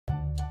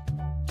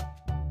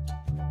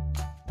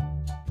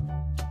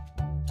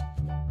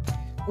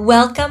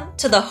Welcome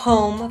to the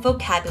Home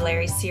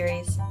Vocabulary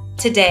Series.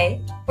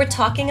 Today, we're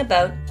talking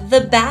about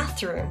the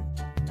bathroom.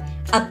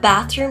 A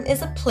bathroom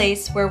is a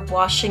place where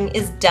washing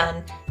is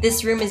done.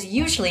 This room is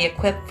usually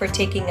equipped for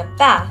taking a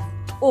bath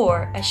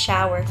or a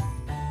shower.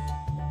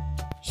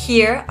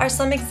 Here are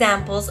some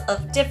examples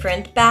of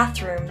different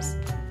bathrooms.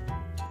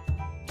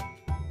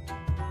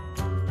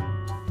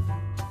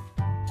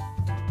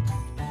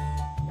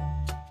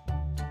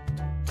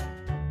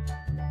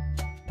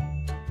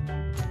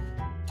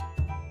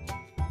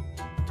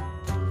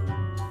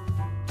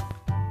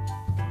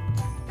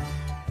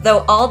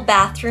 Though all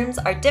bathrooms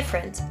are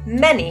different,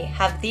 many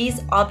have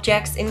these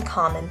objects in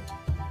common.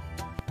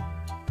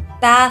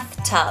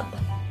 Bathtub,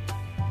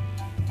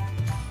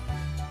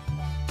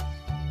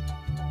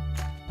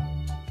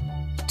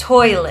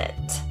 toilet,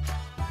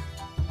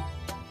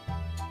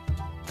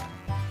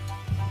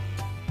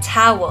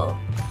 towel,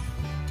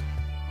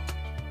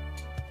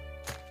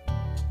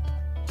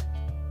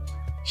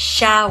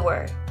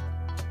 shower,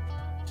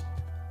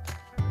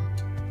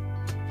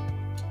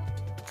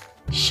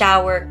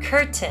 shower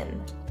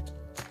curtain,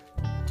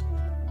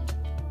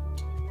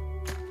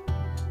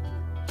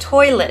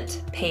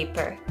 toilet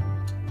paper,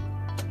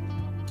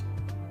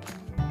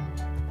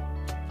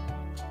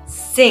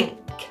 sink,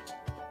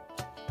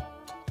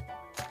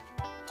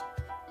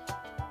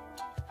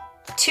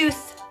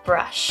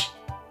 toothbrush,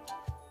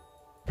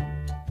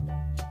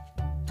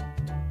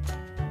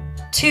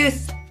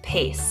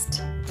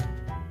 toothpaste,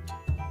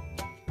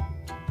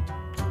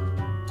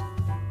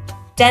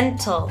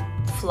 dental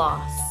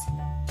floss,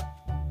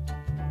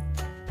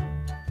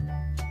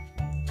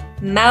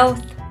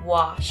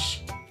 mouthwash,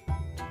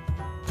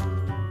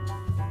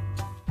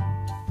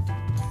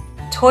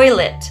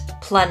 toilet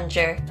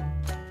plunger,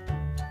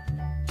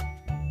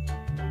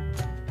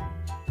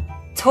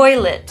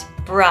 toilet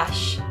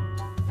brush,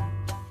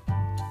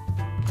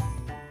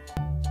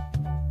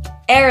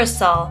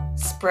 aerosol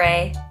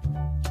spray,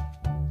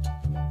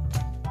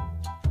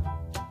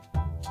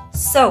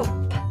 soap,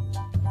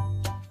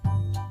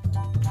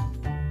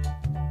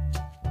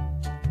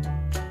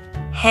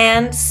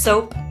 hand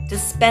soap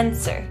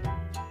dispenser,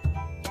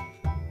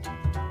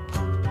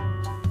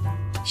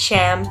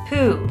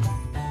 shampoo,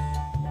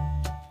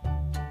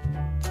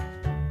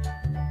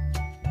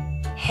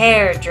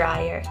 hair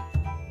dryer,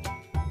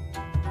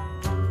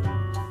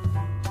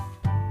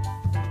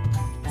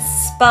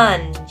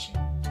 sponge,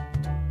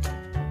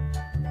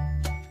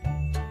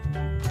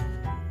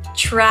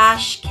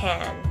 trash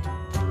can,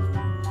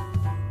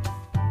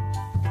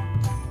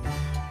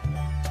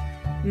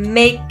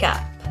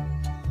 makeup,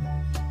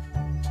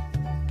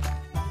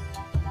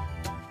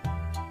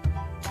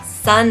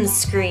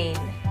 sunscreen,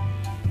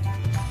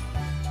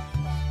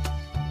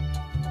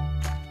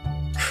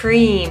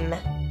 cream,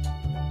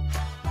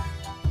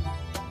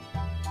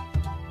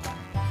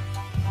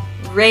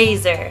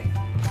 razor,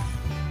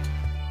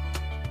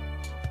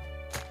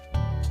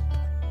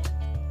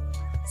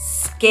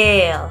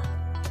 scale,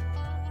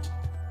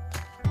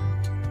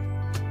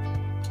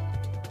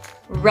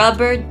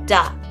 rubber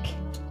duck,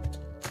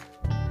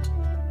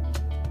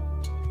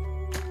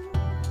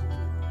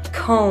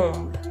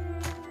 comb,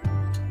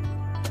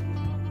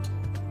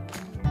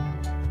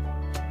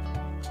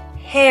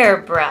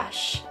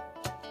 hairbrush,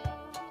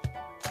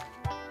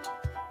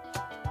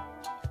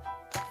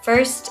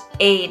 first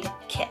aid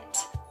kit,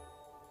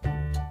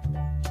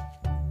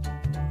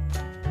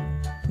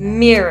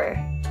 mirror.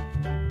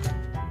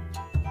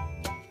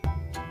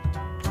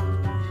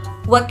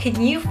 What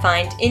can you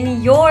find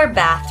in your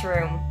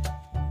bathroom?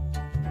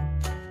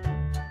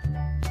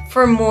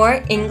 For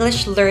more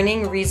English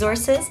learning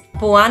resources,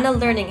 Boana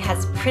Learning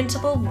has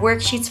printable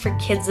worksheets for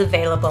kids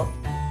available.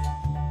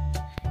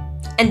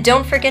 And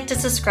don't forget to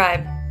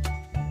subscribe.